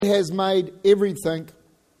has made everything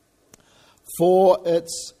for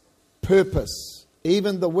its purpose,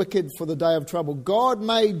 even the wicked for the day of trouble. God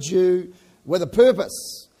made you with a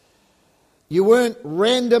purpose. You weren't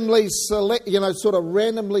randomly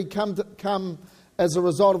randomly come as a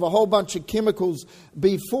result of a whole bunch of chemicals.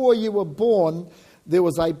 Before you were born, there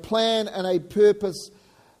was a plan and a purpose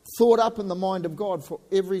thought up in the mind of God for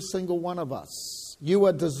every single one of us. You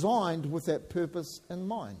were designed with that purpose in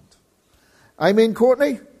mind. Amen,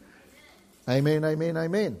 Courtney? Amen, amen,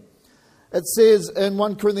 amen. It says in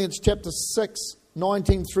 1 Corinthians chapter 6,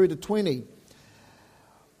 19 through to 20,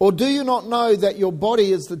 or do you not know that your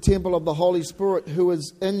body is the temple of the Holy Spirit who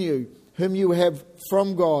is in you, whom you have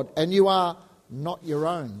from God, and you are not your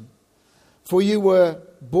own? For you were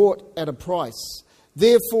bought at a price.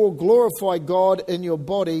 Therefore glorify God in your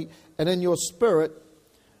body and in your spirit,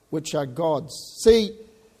 which are God's. See,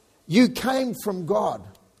 you came from God.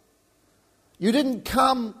 You didn't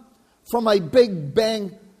come from a big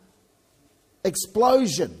bang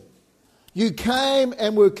explosion. You came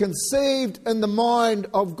and were conceived in the mind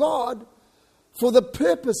of God for the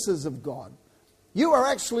purposes of God. You are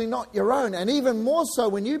actually not your own. And even more so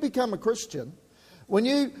when you become a Christian, when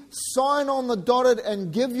you sign on the dotted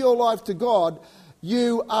and give your life to God,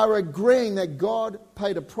 you are agreeing that God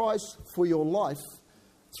paid a price for your life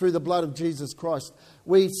through the blood of Jesus Christ.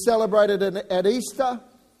 We celebrated at Easter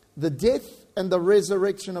the death and the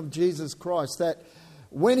resurrection of Jesus Christ, that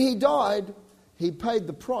when He died, He paid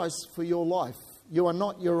the price for your life. You are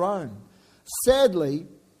not your own. Sadly,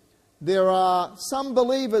 there are some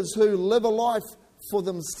believers who live a life for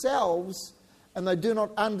themselves and they do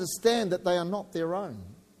not understand that they are not their own.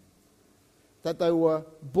 That they were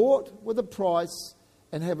bought with a price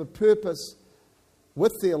and have a purpose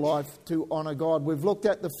with their life to honour God. We've looked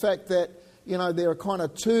at the fact that, there are kind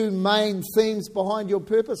of two main themes behind your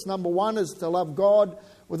purpose. Number one is to love God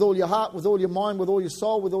with all your heart, with all your mind, with all your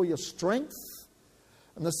soul, with all your strength.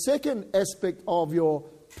 And the second aspect of your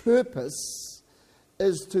purpose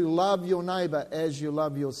is to love your neighbour as you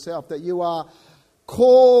love yourself. That you are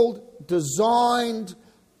called, designed,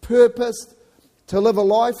 purposed to live a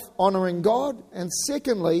life honouring God. And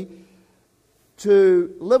secondly,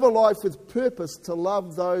 to live a life with purpose to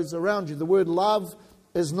love those around you. The word love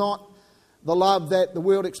is not the love that the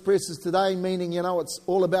world expresses today, meaning, it's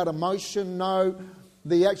all about emotion. No,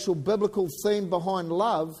 the actual biblical theme behind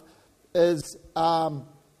love is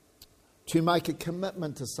to make a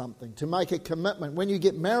commitment to something, to make a commitment. When you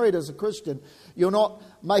get married as a Christian, you're not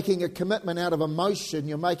making a commitment out of emotion.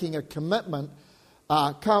 You're making a commitment,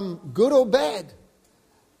 come good or bad,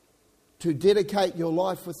 to dedicate your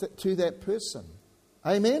life to that person.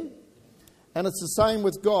 Amen? And it's the same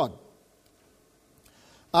with God.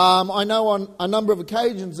 I know on a number of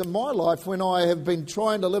occasions in my life when I have been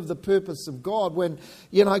trying to live the purpose of God, when,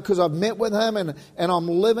 because I've met with Him and I'm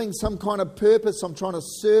living some kind of purpose, I'm trying to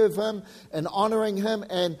serve Him and honouring Him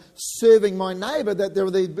and serving my neighbour, that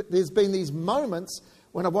there's been these moments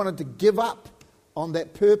when I wanted to give up on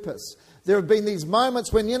that purpose. There have been these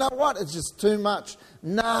moments when, it's just too much.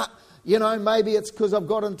 Maybe it's because I've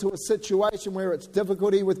got into a situation where it's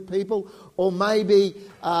difficulty with people, or maybe,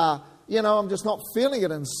 I'm just not feeling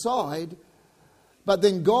it inside. But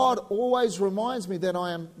then God always reminds me that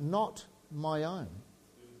I am not my own.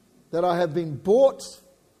 That I have been bought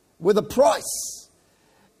with a price.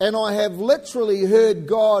 And I have literally heard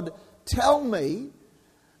God tell me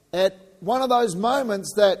at one of those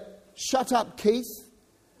moments that, shut up, Keith.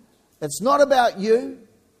 It's not about you.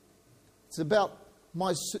 It's about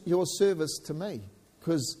your service to me,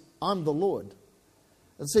 because I'm the Lord.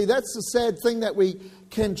 And see, that's the sad thing, that we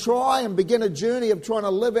can try and begin a journey of trying to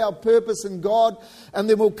live our purpose in God, and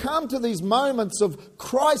then we'll come to these moments of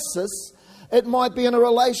crisis. It might be in a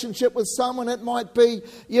relationship with someone. It might be,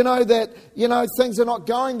 things are not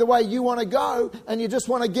going the way you want to go, and you just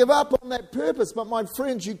want to give up on that purpose. But my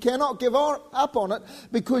friends, you cannot give up on it,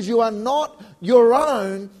 because you are not your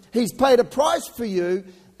own. He's paid a price for you,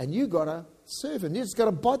 and you got to serve Him. You just got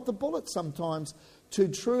to bite the bullet sometimes to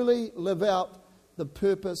truly live out the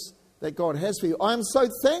purpose that God has for you. I am so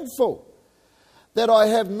thankful that I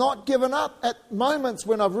have not given up at moments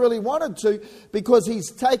when I've really wanted to, because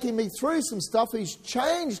He's taken me through some stuff. He's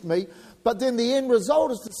changed me. But then the end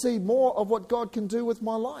result is to see more of what God can do with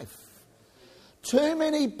my life. Too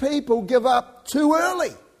many people give up too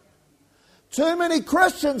early. Too many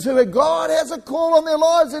Christians who God has a call on their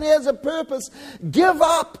lives and He has a purpose give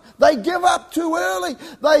up. They give up too early.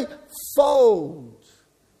 They fold.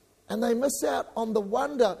 And they miss out on the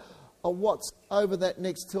wonder of what's over that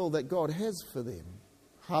next hill that God has for them.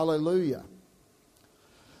 Hallelujah.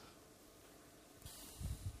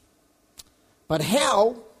 But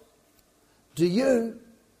how Do you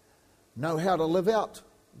know how to live out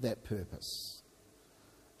that purpose?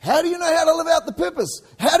 How do you know how to live out the purpose?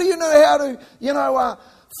 How do you know how to,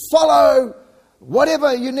 follow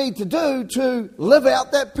whatever you need to do to live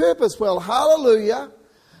out that purpose? Well, hallelujah.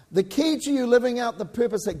 The key to you living out the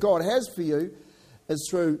purpose that God has for you is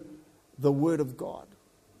through the Word of God.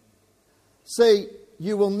 See,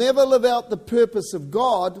 you will never live out the purpose of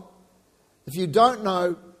God if you don't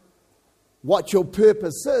know what your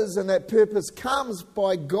purpose is, and that purpose comes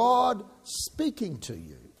by God speaking to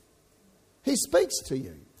you. He speaks to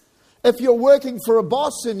you. If you're working for a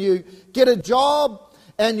boss and you get a job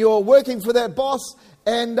and you're working for that boss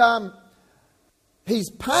and he's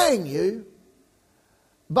paying you,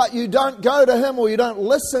 but you don't go to him or you don't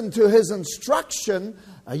listen to his instruction,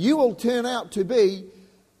 you will turn out to be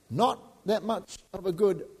not that much of a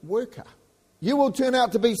good worker. You will turn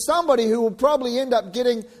out to be somebody who will probably end up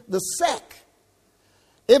getting the sack.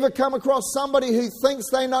 Ever come across somebody who thinks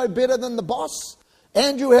they know better than the boss?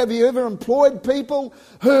 Andrew, have you ever employed people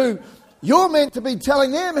who you're meant to be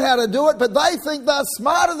telling them how to do it, but they think they're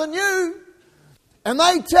smarter than you, and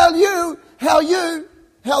they tell you how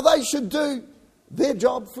they should do their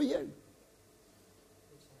job for you?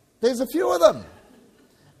 There's a few of them.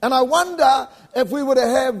 And I wonder if we were to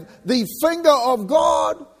have the finger of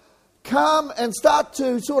God come and start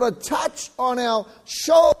to sort of touch on our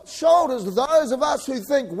shoulders, those of us who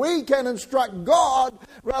think we can instruct God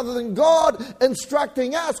rather than God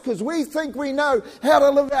instructing us, because we think we know how to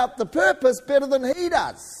live out the purpose better than He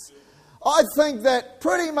does. I think that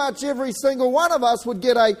pretty much every single one of us would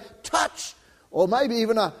get a touch, or maybe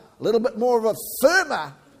even a little bit more of a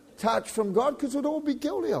firmer touch from God, because we'd all be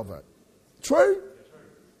guilty of it. True?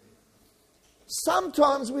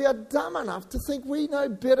 Sometimes we are dumb enough to think we know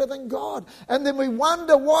better than God. And then we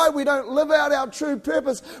wonder why we don't live out our true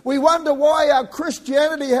purpose. We wonder why our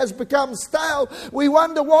Christianity has become stale. We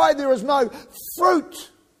wonder why there is no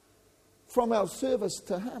fruit from our service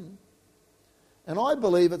to Him. And I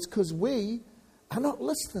believe it's because we are not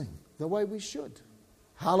listening the way we should.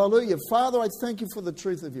 Hallelujah. Father, I thank you for the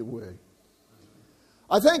truth of your word.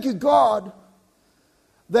 I thank you, God,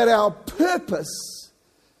 that our purpose,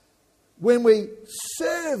 when we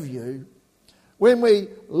serve you, when we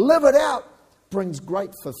live it out, brings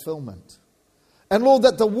great fulfillment. And Lord,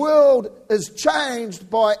 that the world is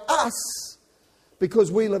changed by us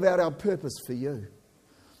because we live out our purpose for you.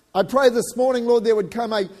 I pray this morning, Lord, there would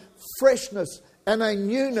come a freshness and a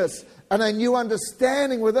newness and a new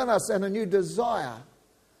understanding within us and a new desire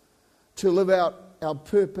to live out our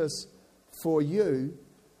purpose for you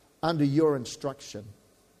under your instruction.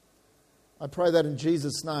 I pray that in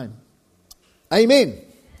Jesus' name. Amen.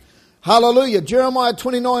 Hallelujah. Jeremiah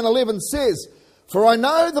 29:11 says, "For I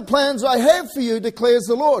know the plans I have for you, declares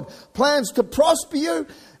the Lord. Plans to prosper you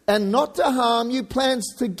and not to harm you. Plans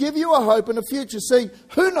to give you a hope and a future." See,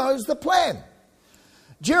 who knows the plan?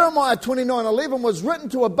 Jeremiah 29:11 was written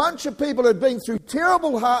to a bunch of people who had been through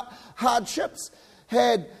terrible hardships,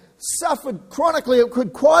 had suffered chronically. It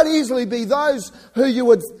could quite easily be those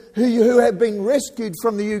who had been rescued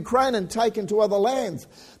from the Ukraine and taken to other lands.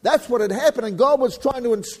 That's what had happened, and God was trying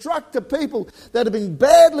to instruct the people that had been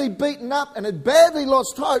badly beaten up and had badly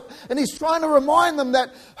lost hope, and He's trying to remind them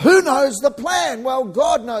that who knows the plan? Well,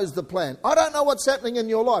 God knows the plan. I don't know what's happening in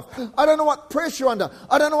your life. I don't know what pressure you're under.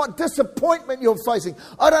 I don't know what disappointment you're facing.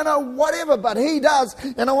 I don't know whatever, but He does,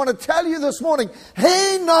 and I want to tell you this morning,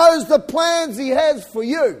 He knows the plans He has for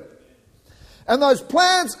you. And those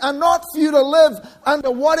plans are not for you to live under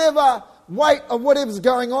whatever weight of whatever's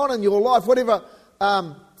going on in your life, whatever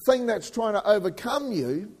thing that's trying to overcome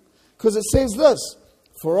you, because it says this,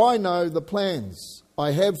 "For I know the plans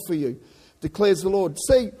I have for you, declares the Lord."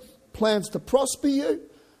 See, plans to prosper you,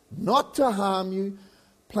 not to harm you,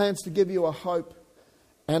 plans to give you a hope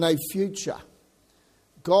and a future.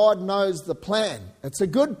 God knows the plan. It's a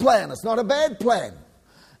good plan. It's not a bad plan.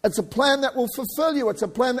 It's a plan that will fulfill you. It's a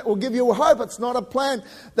plan that will give you a hope. It's not a plan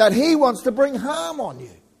that He wants to bring harm on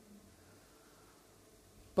you.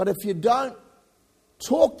 But if you don't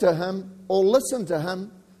talk to Him or listen to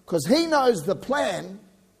Him, because He knows the plan,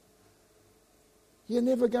 you're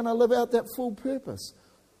never going to live out that full purpose.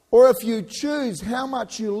 Or if you choose how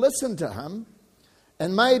much you listen to Him,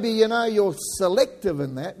 and maybe, you're selective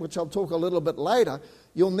in that, which I'll talk a little bit later,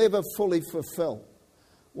 you'll never fully fulfill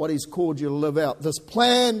what He's called you to live out. This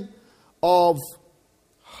plan of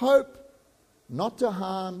hope, not to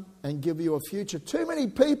harm, and give you a future. Too many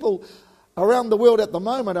people around the world at the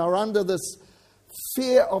moment are under this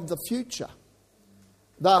fear of the future.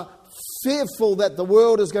 They're fearful that the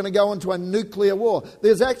world is going to go into a nuclear war.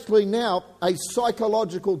 There's actually now a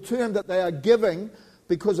psychological term that they are giving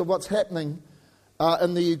because of what's happening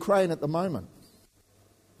in the Ukraine at the moment.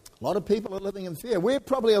 A lot of people are living in fear. We're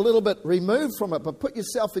probably a little bit removed from it, but put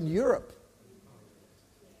yourself in Europe.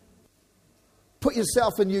 Put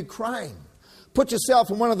yourself in Ukraine. Put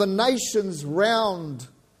yourself in one of the nations round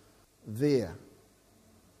there.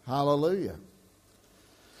 Hallelujah.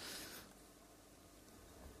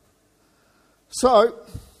 So,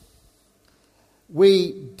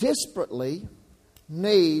 we desperately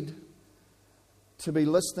need to be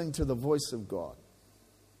listening to the voice of God.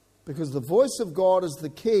 Because the voice of God is the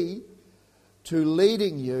key to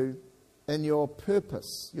leading you in your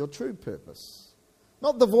purpose, your true purpose.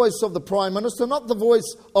 Not the voice of the Prime Minister, not the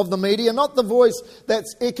voice of the media, not the voice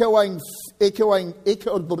that's echoing fear.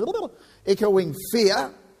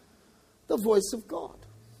 The voice of God.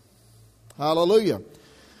 Hallelujah.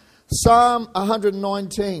 Psalm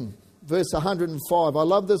 119, verse 105. I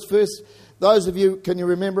love this verse. Those of you, can you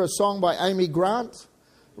remember a song by Amy Grant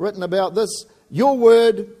written about this? Your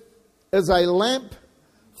word is a lamp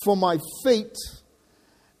for my feet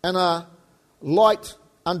and a light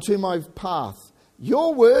unto my path.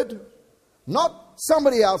 Your word, not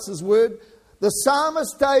somebody else's word. The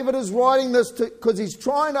psalmist David is writing this because he's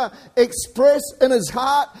trying to express in his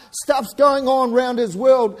heart stuff's going on around his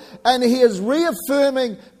world, and he is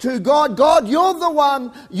reaffirming to God, God, you're the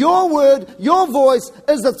one, your word, your voice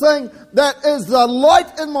is the thing that is the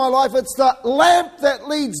light in my life. It's the lamp that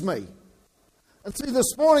leads me. And see,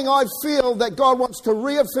 this morning I feel that God wants to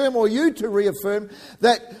reaffirm, or you to reaffirm,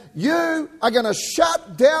 that you are going to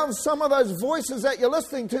shut down some of those voices that you're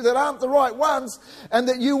listening to that aren't the right ones, and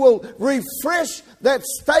that you will refresh that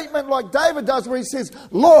statement like David does, where he says,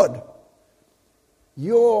 Lord,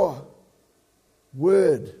 your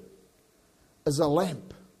word is a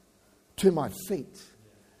lamp to my feet,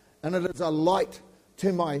 and it is a light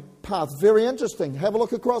to my path. Very interesting. Have a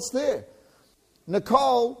look across there.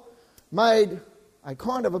 Nicole made a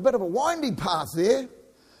kind of a bit of a windy path there,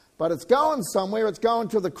 but it's going somewhere. It's going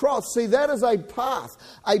to the cross. See, that is a path.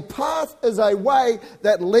 A path is a way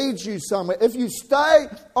that leads you somewhere. If you stay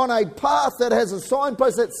on a path that has a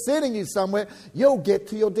signpost that's setting you somewhere, you'll get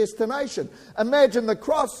to your destination. Imagine the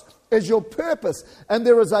cross is your purpose, and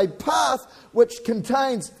there is a path which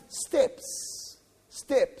contains steps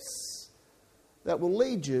that will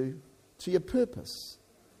lead you to your purpose.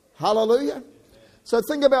 Hallelujah. So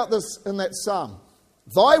think about this in that psalm.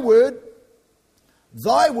 Thy word,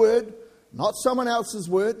 not someone else's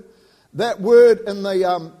word. That word in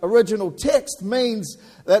the original text means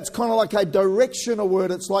that's kind of like a directional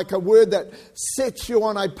word. It's like a word that sets you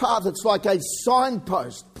on a path. It's like a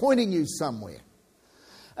signpost pointing you somewhere.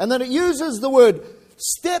 And then it uses the word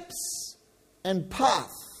steps and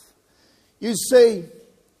path. You see,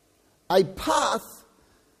 a path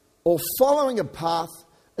or following a path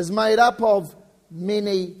is made up of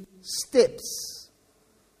many steps.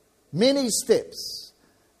 Many steps.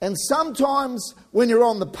 And sometimes when you're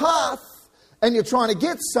on the path and you're trying to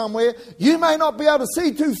get somewhere, you may not be able to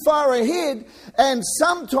see too far ahead, and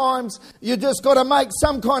sometimes you just got to make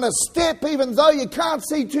some kind of step even though you can't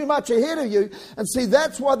see too much ahead of you. And see,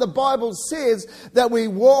 that's why the Bible says that we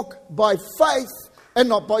walk by faith and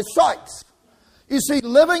not by sight. You see,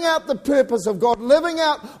 living out the purpose of God, living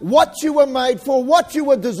out what you were made for, what you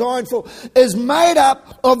were designed for, is made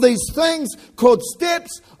up of these things called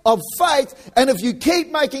steps of faith. And if you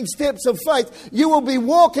keep making steps of faith, you will be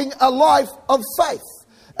walking a life of faith.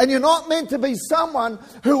 And you're not meant to be someone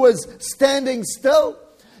who is standing still.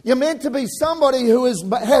 You're meant to be somebody who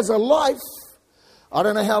has a life. I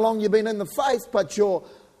don't know how long you've been in the faith, but your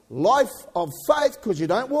life of faith, because you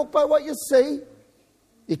don't walk by what you see.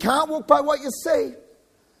 You can't walk by what you see.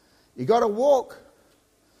 You got to walk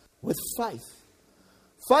with faith.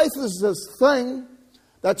 Faith is this thing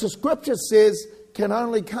that the Scripture says can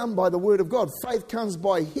only come by the Word of God. Faith comes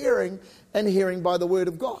by hearing, and hearing by the Word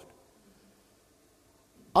of God.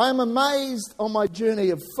 I am amazed on my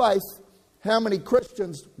journey of faith how many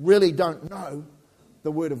Christians really don't know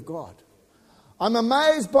the Word of God. I'm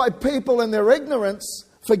amazed by people in their ignorance,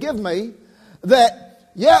 forgive me, that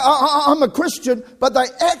I'm a Christian, but they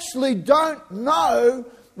actually don't know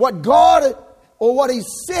what God or what He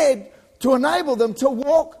said to enable them to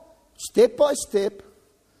walk step by step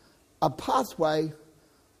a pathway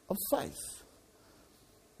of faith.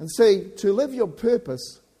 And see, to live your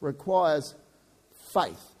purpose requires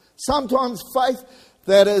faith. Sometimes faith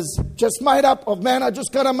that is just made up of, man, I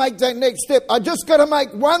just got to make that next step. I just got to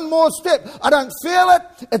make one more step. I don't feel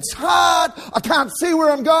it. It's hard. I can't see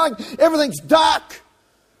where I'm going. Everything's dark.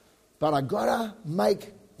 But I got to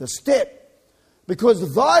make the step,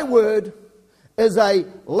 because thy word is a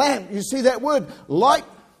lamp. You see that word, light,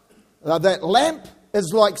 that lamp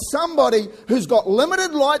is like somebody who's got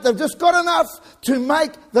limited light. They've just got enough to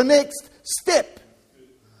make the next step.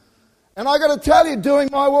 And I got to tell you, doing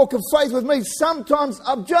my walk of faith with me, sometimes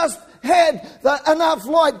I've just had enough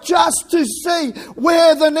light just to see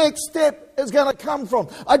where the next step is going to come from.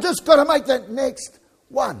 I just got to make that next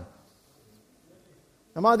one.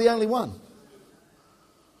 Am I the only one?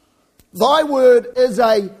 Thy word is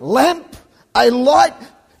a lamp, a light,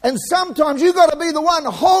 and sometimes you've got to be the one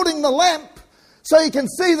holding the lamp so you can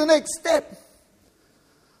see the next step.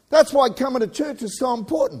 That's why coming to church is so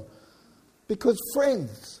important. Because,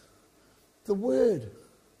 friends, the word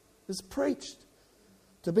is preached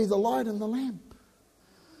to be the light and the lamp.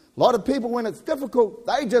 A lot of people, when it's difficult,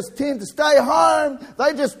 they just tend to stay home.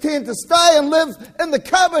 They just tend to stay and live in the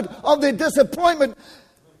cupboard of their disappointment.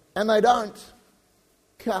 And they don't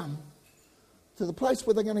come to the place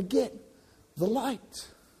where they're going to get the light.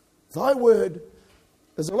 Thy word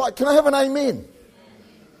is a light. Can I have an amen?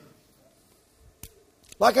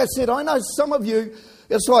 Like I said, I know some of you,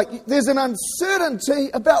 it's like there's an uncertainty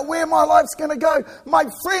about where my life's going to go. My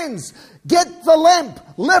friends, get the lamp,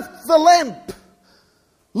 lift the lamp.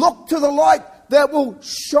 Look to the light that will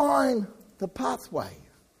shine the pathway.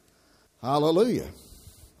 Hallelujah.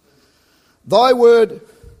 Thy word,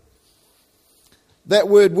 that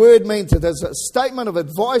word means it is a statement of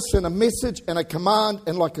advice and a message and a command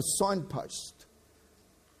and like a signpost.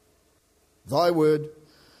 Thy word.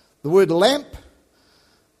 The word lamp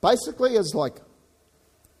basically is like,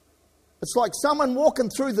 it's like someone walking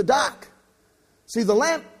through the dark. See, the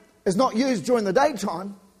lamp is not used during the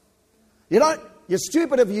daytime. You're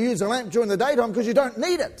stupid if you use a lamp during the daytime because you don't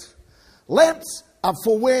need it. Lamps are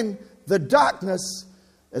for when the darkness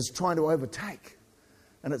is trying to overtake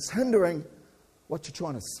and it's hindering what you're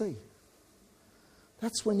trying to see.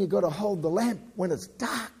 That's when you've got to hold the lamp when it's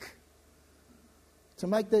dark to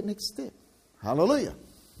make that next step. Hallelujah.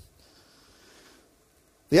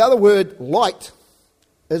 The other word, light,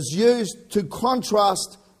 is used to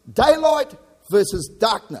contrast daylight versus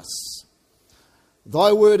darkness.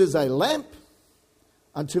 Thy word is a lamp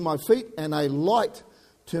unto my feet and a light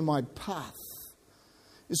to my path.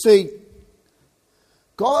 You see,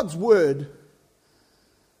 God's word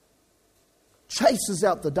chases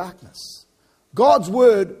out the darkness. God's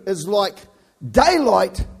word is like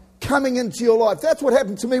daylight coming into your life. That's what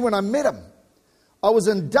happened to me when I met him. I was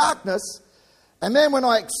in darkness, and then when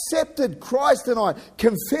I accepted Christ and I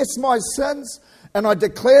confessed my sins and I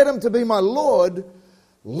declared him to be my Lord,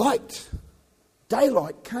 light,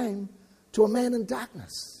 daylight came to a man in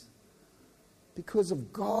darkness because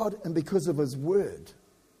of God and because of his word.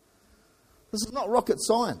 This is not rocket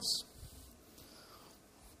science.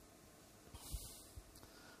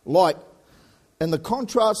 Light, in the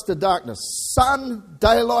contrast to darkness, sun,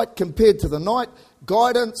 daylight compared to the night,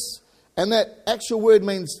 guidance, and that actual word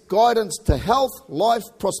means guidance to health, life,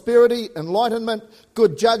 prosperity, enlightenment,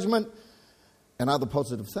 good judgment, and other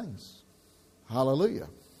positive things. Hallelujah.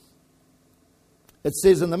 It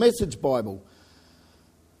says in the Message Bible,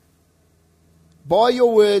 by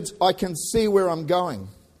your words I can see where I'm going.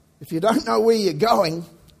 If you don't know where you're going,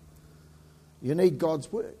 you need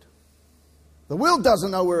God's word. The world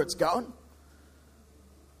doesn't know where it's going,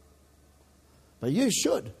 but you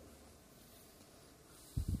should.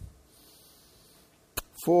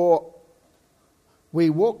 For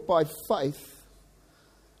we walk by faith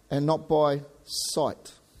and not by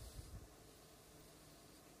sight.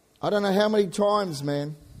 I don't know how many times,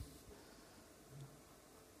 man,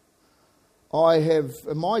 I have,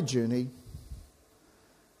 in my journey,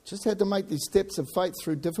 just had to make these steps of faith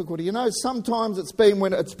through difficulty. You know, sometimes it's been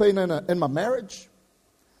when it's been in my marriage,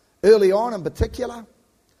 early on in particular,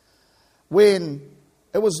 when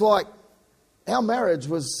it was like our marriage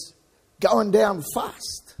was going down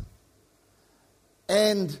fast.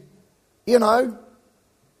 And, you know,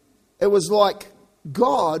 it was like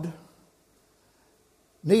God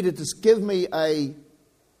needed to give me a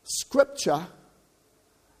scripture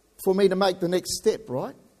for me to make the next step,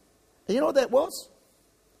 right? And you know what that was?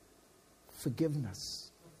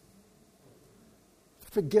 Forgiveness.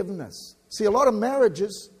 Forgiveness. See, a lot of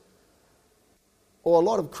marriages, or a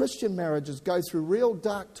lot of Christian marriages, go through real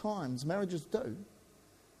dark times. Marriages do.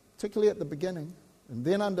 Particularly at the beginning. And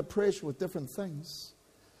then under pressure with different things.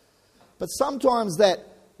 But sometimes that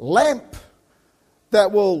lamp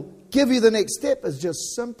that will give you the next step is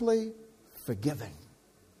just simply forgiving.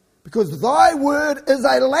 Because thy word is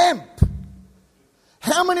a lamp.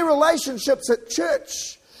 How many relationships at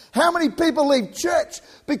church? How many people leave church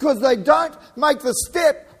because they don't make the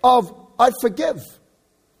step of I forgive?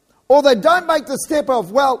 Or they don't make the step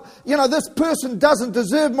of, well, this person doesn't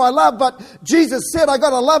deserve my love, but Jesus said I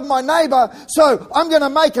got to love my neighbour, so I'm going to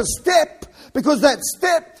make a step, because that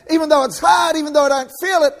step, even though it's hard, even though I don't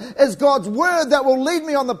feel it, is God's word that will lead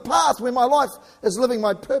me on the path where my life is living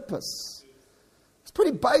my purpose. It's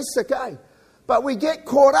pretty basic, eh? But we get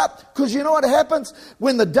caught up, because you know what happens?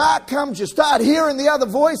 When the dark comes, you start hearing the other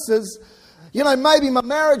voices. Maybe my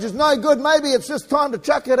marriage is no good, maybe it's just time to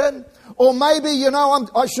chuck it in. Or maybe,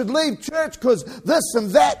 I should leave church because this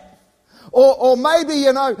and that. Or maybe,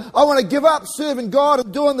 I want to give up serving God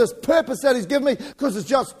and doing this purpose that He's given me because it's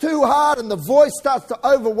just too hard, and the voice starts to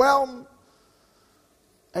overwhelm.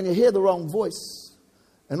 And you hear the wrong voice.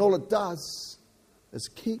 And all it does is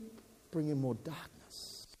keep bringing more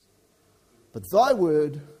darkness. But thy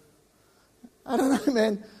word, I don't know,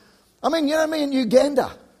 man. I mean, me in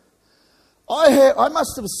Uganda, I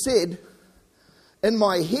must have said in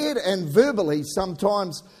my head and verbally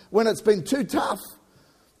sometimes when it's been too tough,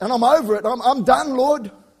 and I'm over it. I'm done,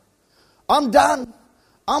 Lord. I'm done.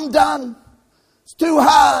 It's too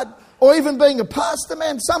hard. Or even being a pastor,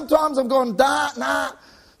 man, sometimes I'm going, nah.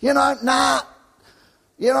 When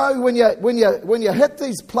you hit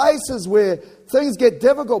these places where things get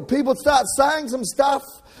difficult, people start saying some stuff,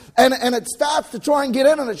 and it starts to try and get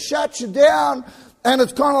in, and it shuts you down. And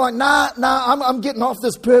it's kind of like, nah, I'm getting off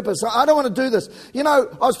this purpose. I don't want to do this. I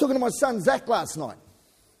was talking to my son Zach last night.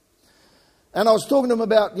 And I was talking to him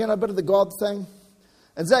about, a bit of the God thing.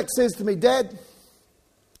 And Zach says to me, Dad,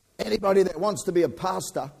 anybody that wants to be a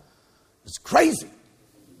pastor is crazy.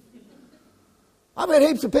 I've had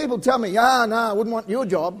heaps of people tell me, I wouldn't want your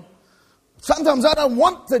job. Sometimes I don't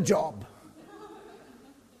want the job.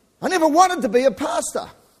 I never wanted to be a pastor.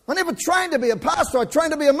 I never trained to be a pastor. I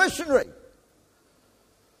trained to be a missionary.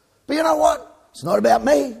 But you know what? It's not about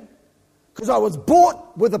me. Because I was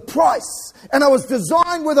bought with a price. And I was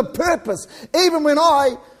designed with a purpose. Even when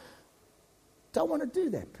I don't want to do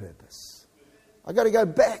that purpose. I've got to go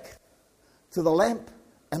back to the lamp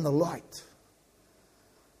and the light.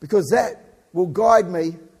 Because that will guide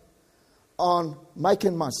me on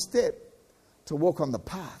making my step to walk on the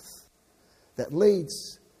path that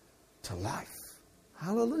leads to life.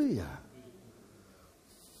 Hallelujah.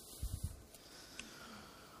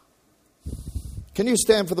 Can you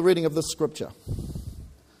stand for the reading of this scripture?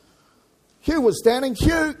 Hugh was standing.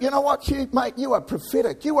 Hugh, you know what, Hugh, mate, you are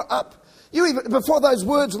prophetic. You were up. You even, before those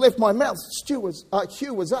words left my mouth, Hugh was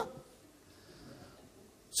up.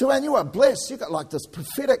 So, and you are blessed. You got like this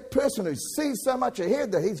prophetic person who sees so much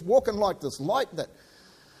ahead that he's walking like this light that...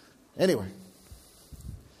 Anyway.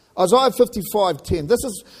 Isaiah 55:10. This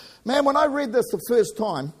is, man, when I read this the first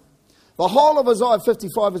time, the whole of Isaiah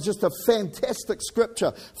 55 is just a fantastic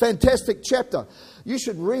scripture, fantastic chapter. You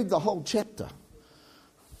should read the whole chapter.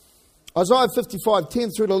 Isaiah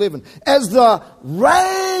 55:10 through to 11. As the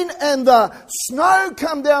rain and the snow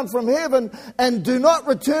come down from heaven and do not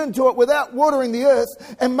return to it without watering the earth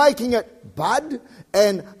and making it bud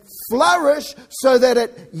and flourish so that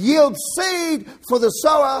it yields seed for the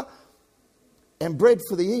sower and bread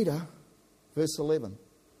for the eater. Verse 11.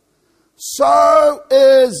 So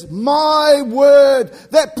is my word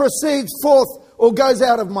that proceeds forth or goes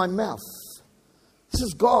out of my mouth. This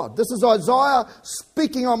is God. This is Isaiah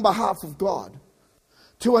speaking on behalf of God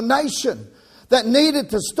to a nation that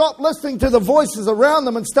needed to stop listening to the voices around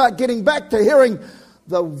them and start getting back to hearing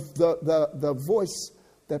the voice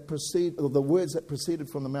that proceeded, or the words that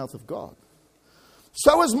proceeded from the mouth of God.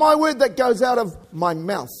 So is my word that goes out of my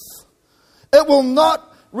mouth. It will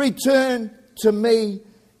not return to me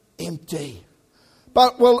empty,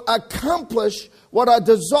 but will accomplish what I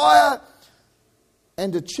desire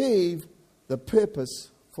and achieve the purpose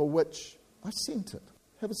for which I sent it.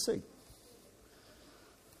 Have a seat.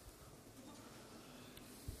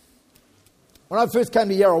 When I first came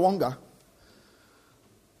to Yarrawonga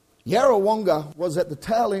was at the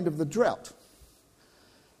tail end of the drought.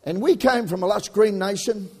 And we came from a lush green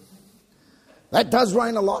nation. That does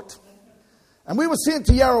rain a lot. And we were sent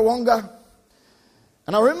to Yarrawonga.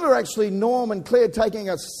 And I remember actually Norm and Claire taking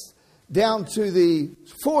us down to the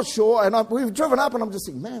foreshore. And we've driven up and I'm just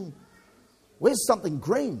thinking, man, where's something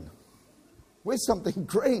green? Where's something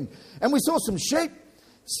green? And we saw some sheep.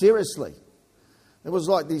 Seriously. It was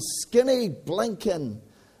like these skinny, blinking,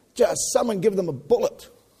 just someone give them a bullet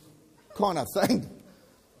kind of thing.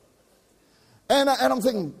 And I'm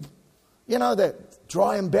thinking, that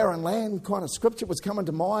dry and barren land kind of scripture was coming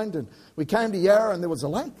to mind. And we came to Yarra and there was a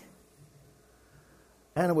lake.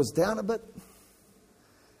 And it was down a bit.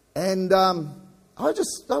 And I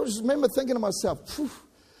just remember thinking to myself, phew.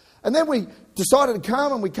 And then we decided to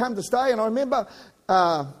come and we came to stay. And I remember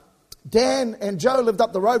Dan and Joe lived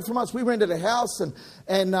up the road from us. We rented a house,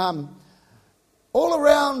 and all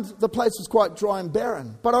around the place was quite dry and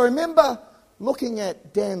barren. But I remember looking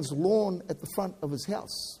at Dan's lawn at the front of his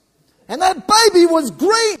house. And that baby was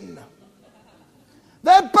green.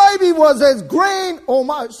 That baby was as green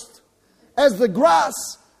almost as the grass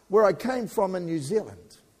where I came from in New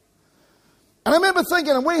Zealand. And I remember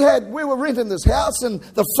thinking, and we were renting this house, and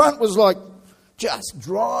the front was like just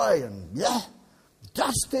dry and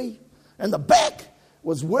dusty. And the back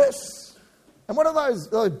was worse. And what are those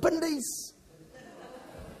bindies?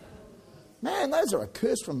 Man, those are a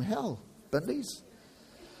curse from hell, bindies.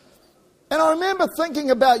 And I remember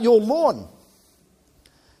thinking about your lawn.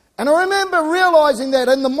 And I remember realizing that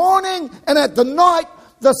in the morning and at the night,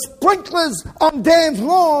 the sprinklers on Dan's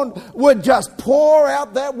lawn would just pour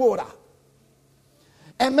out that water.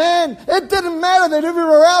 And man, it didn't matter that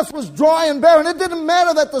everywhere else was dry and barren. It didn't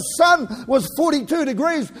matter that the sun was 42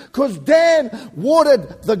 degrees because Dan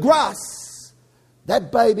watered the grass.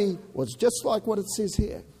 That baby was just like what it says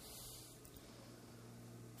here.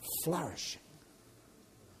 Flourishing.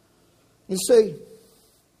 You see,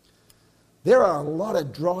 there are a lot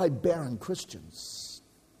of dry, barren Christians.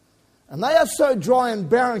 And they are so dry and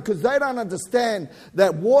barren because they don't understand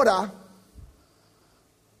that water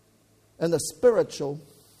and the spiritual,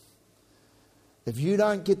 if you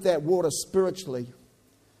don't get that water spiritually,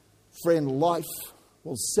 friend, life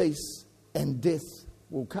will cease and death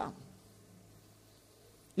will come.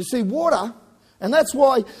 You see, water, and that's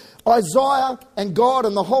why Isaiah and God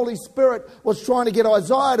and the Holy Spirit was trying to get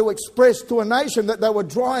Isaiah to express to a nation that they were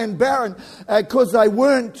dry and barren because they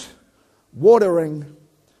weren't watering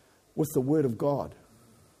with the Word of God.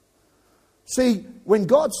 See, when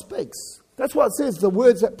God speaks, that's why it says the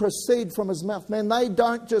words that proceed from His mouth, man, they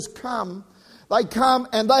don't just come. They come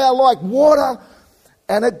and they are like water,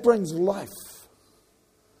 and it brings life.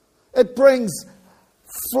 It brings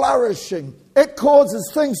flourishing. It causes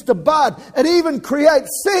things to bud. It even creates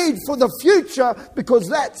seed for the future because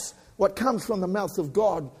that's what comes from the mouth of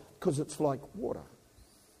God, because it's like water.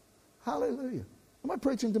 Hallelujah. Am I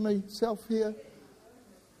preaching to myself here?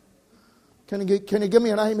 Can you give me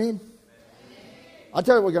an amen? I'll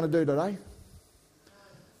tell you what we're going to do today.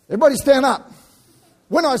 Everybody stand up.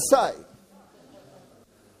 When I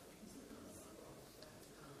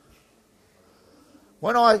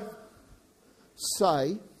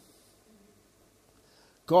say,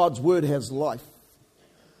 God's word has life,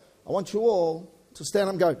 I want you all to stand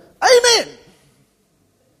up and go, amen.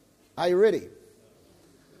 Are you ready?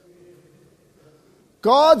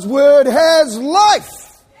 God's word has life.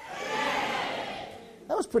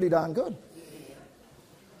 That was pretty darn good.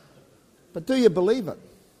 But do you believe it?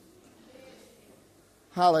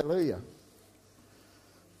 Hallelujah.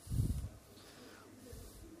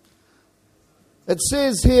 It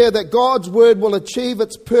says here that God's word will achieve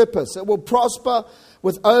its purpose. It will prosper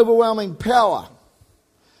with overwhelming power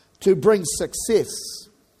to bring success.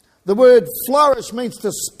 The word flourish means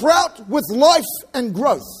to sprout with life and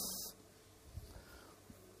growth.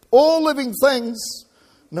 All living things,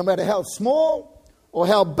 no matter how small or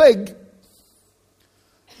how big,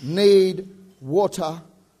 need water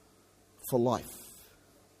for life.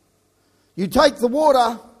 You take the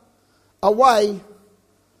water away,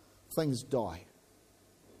 things die.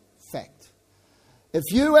 Fact. If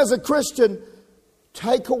you as a Christian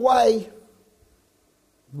take away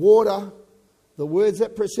water, the words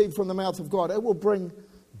that proceed from the mouth of God, it will bring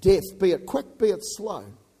death, be it quick, be it slow,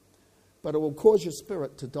 but it will cause your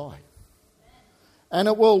spirit to die. And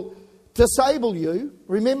it will disable you.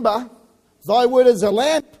 Remember, thy word is a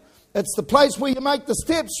lamp. It's the place where you make the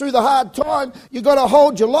steps through the hard time. You've got to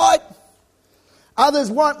hold your light.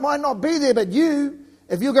 Others might not be there, but you,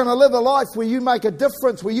 if you're going to live a life where you make a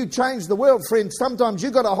difference, where you change the world, friends, sometimes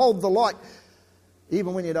you've got to hold the light,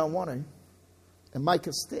 even when you don't want to, and make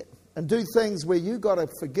a step. And do things where you've got to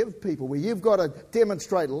forgive people, where you've got to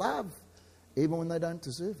demonstrate love, even when they don't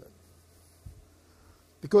deserve it.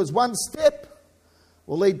 Because one step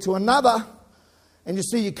will lead to another. And you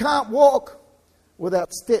see, you can't walk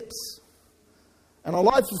without steps. And a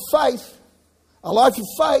life of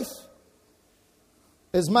faith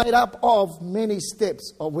is made up of many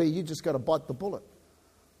steps of where you just got to bite the bullet.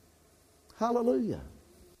 Hallelujah.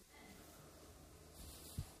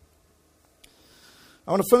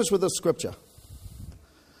 I want to finish with this scripture.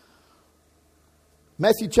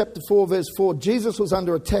 Matthew chapter 4, verse 4. Jesus was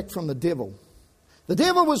under attack from the devil. The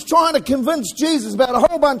devil was trying to convince Jesus about a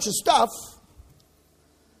whole bunch of stuff.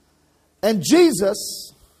 And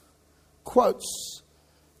Jesus quotes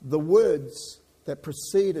the words that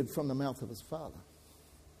proceeded from the mouth of his Father.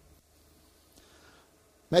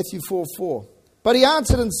 Matthew 4:4. But he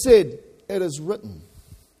answered and said, it is written,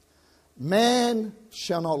 man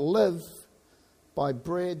shall not live by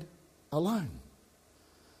bread alone,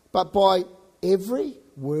 but by every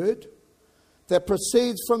word that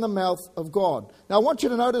proceeds from the mouth of God. Now I want you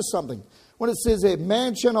to notice something. When it says there,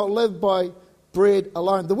 man shall not live by bread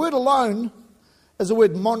alone. The word alone is the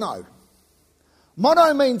word mono.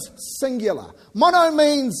 Mono means singular. Mono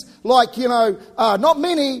means like, not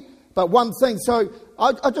many, but one thing. So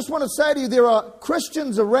I just want to say to you, there are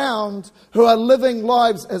Christians around who are living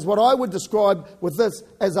lives as what I would describe with this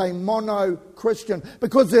as a mono-Christian.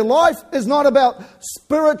 Because their life is not about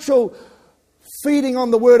spiritual feeding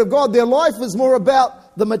on the Word of God. Their life is more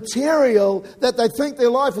about the material, that they think their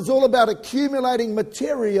life is all about accumulating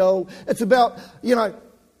material. It's about,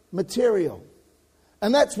 material.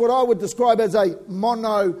 And that's what I would describe as a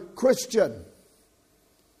mono-Christian.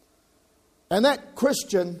 And that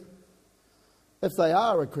Christian, if they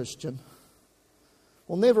are a Christian,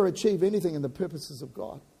 will never achieve anything in the purposes of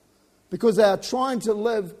God. Because they are trying to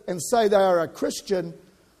live and say they are a Christian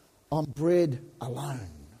on bread alone.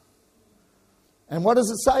 And what does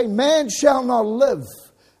it say? Man shall not live.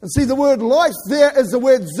 And see, the word life there is the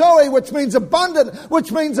word Zoe, which means abundant,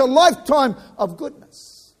 which means a lifetime of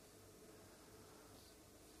goodness.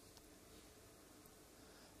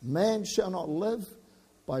 Man shall not live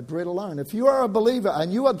by bread alone. If you are a believer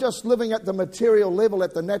and you are just living at the material level,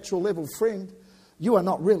 at the natural level, friend, you are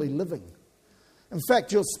not really living. In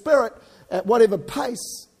fact, your spirit, at whatever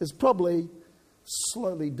pace, is probably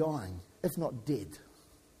slowly dying, if not dead.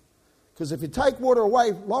 Because if you take water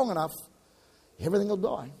away long enough, everything will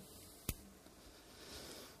die.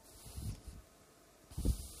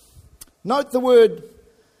 Note the word,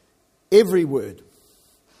 every word.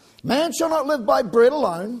 Man shall not live by bread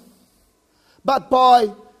alone, but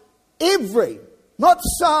by every, not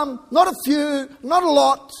some, not a few, not a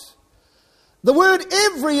lot. The word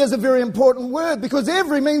every is a very important word because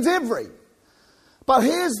every means every. But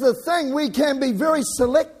here's the thing, we can be very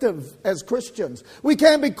selective as Christians. We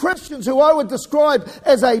can be Christians who I would describe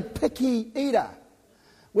as a picky eater.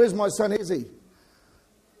 Where's my son Izzy?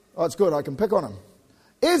 Oh, it's good, I can pick on him.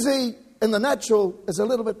 Izzy, in the natural, is a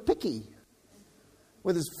little bit picky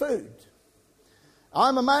with his food.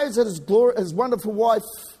 I'm amazed at his wonderful wife,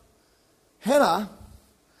 Hannah.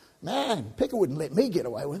 Man, Picker wouldn't let me get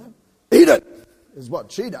away with it. Eat it, is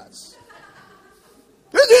what she does.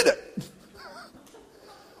 Just eat it.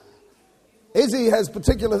 Izzy has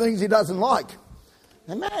particular things he doesn't like.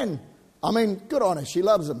 And man, good on her. She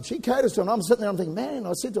loves him. She caters to him. I'm sitting there, I'm thinking, man,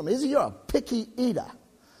 I said to him, Izzy, you're a picky eater.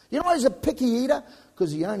 You know why he's a picky eater?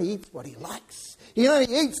 Because he only eats what he likes. He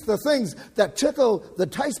only eats the things that tickle the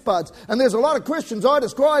taste buds. And there's a lot of Christians I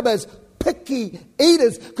describe as picky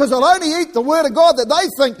eaters because they'll only eat the Word of God that they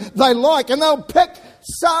think they like. And they'll pick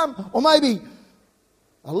some, or maybe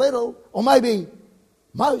a little, or maybe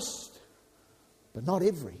most, but not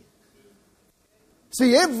every.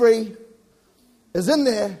 See, every is in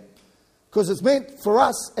there because it's meant for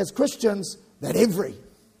us as Christians that every.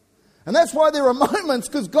 And that's why there are moments,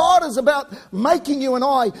 because God is about making you and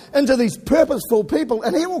I into these purposeful people,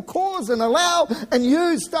 and He will cause and allow and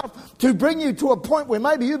use stuff to bring you to a point where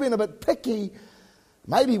maybe you've been a bit picky,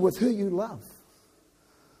 maybe with who you love,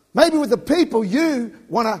 maybe with the people you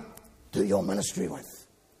want to do your ministry with.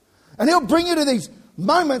 And He'll bring you to these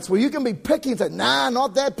moments where you can be picky and say, nah,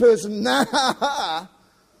 not that person, nah,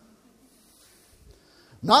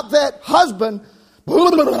 not that husband,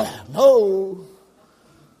 no,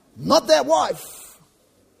 not that wife.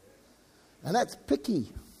 And that's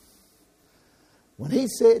picky. When He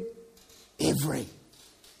said every.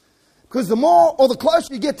 Because the more or the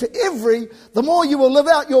closer you get to every, the more you will live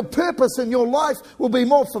out your purpose and your life will be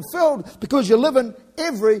more fulfilled because you live in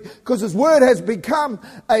every, because His Word has become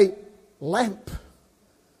a lamp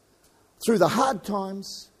through the hard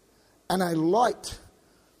times and a light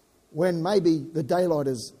when maybe the daylight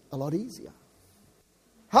is a lot easier.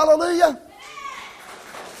 Hallelujah.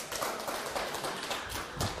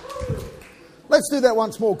 Let's do that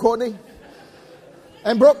once more, Courtney.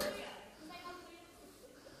 And Brooke.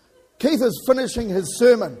 Keith is finishing his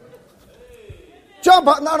sermon. Jump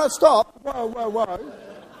up. No, stop. Whoa.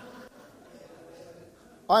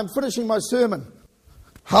 I'm finishing my sermon.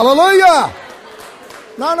 Hallelujah.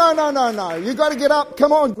 No. You've got to get up.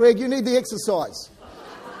 Come on, Greg. You need the exercise.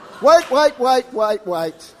 Wait.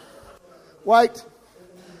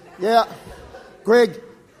 Yeah. Greg,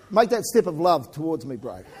 make that step of love towards me,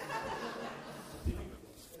 bro.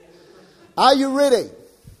 Are you ready?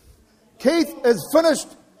 Keith is finished.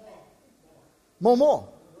 More.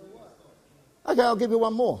 Okay, I'll give you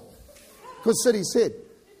one more. Because City said.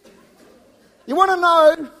 You want to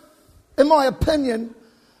know in my opinion,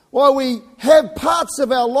 why we have parts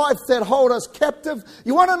of our life that hold us captive.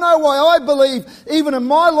 You want to know why I believe, even in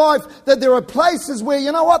my life, that there are places where,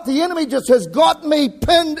 you know what, the enemy just has got me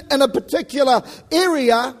pinned in a particular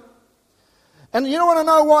area. And you want to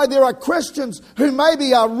know why there are Christians who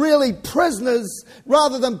maybe are really prisoners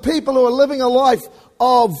rather than people who are living a life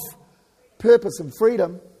of purpose and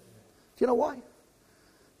freedom. Do you know why?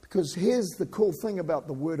 Because here's the cool thing about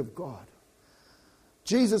the Word of God.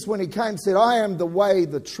 Jesus, when he came, said, I am the way,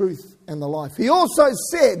 the truth, and the life. He also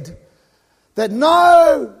said that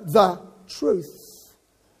know the truth,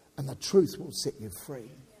 and the truth will set you free.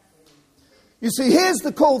 You see, here's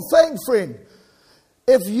the cool thing, friend.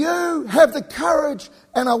 If you have the courage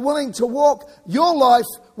and are willing to walk your life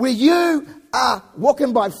where you are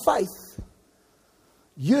walking by faith,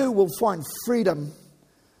 you will find freedom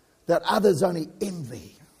that others only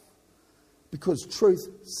envy, because truth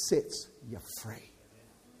sets you free.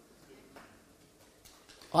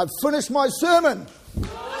 I've finished my sermon.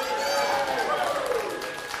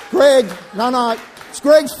 Greg, no, it's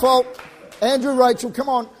Greg's fault. Andrew, Rachel, come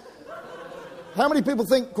on. How many people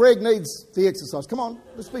think Greg needs the exercise? Come on,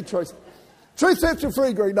 let's be truth. Truth sets you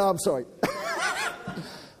free, Greg. No, I'm sorry.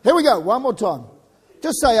 Here we go, one more time.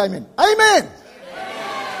 Just say amen. Amen.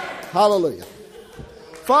 Hallelujah.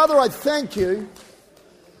 Father, I thank you.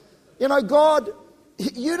 You know, God,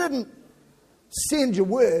 you didn't send your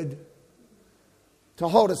word to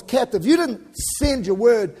hold us captive. You didn't send your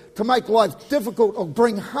word to make life difficult or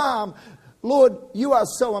bring harm. Lord, you are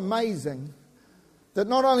so amazing that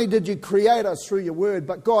not only did you create us through your word,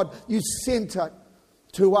 but God, you sent it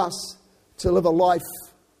to us to live a life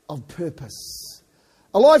of purpose.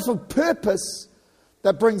 A life of purpose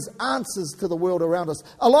that brings answers to the world around us.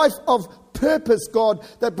 A life of purpose, God,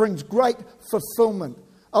 that brings great fulfillment.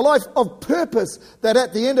 A life of purpose that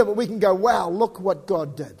at the end of it we can go, wow, look what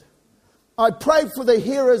God did. I pray for the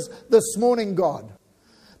hearers this morning, God,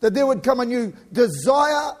 that there would come a new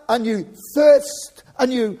desire, a new thirst, a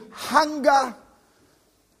new hunger.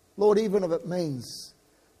 Lord, even if it means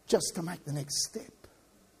just to make the next step.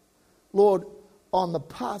 Lord, on the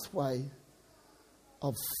pathway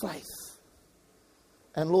of faith.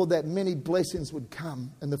 And Lord, that many blessings would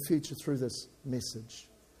come in the future through this message.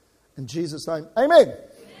 In Jesus' name, amen.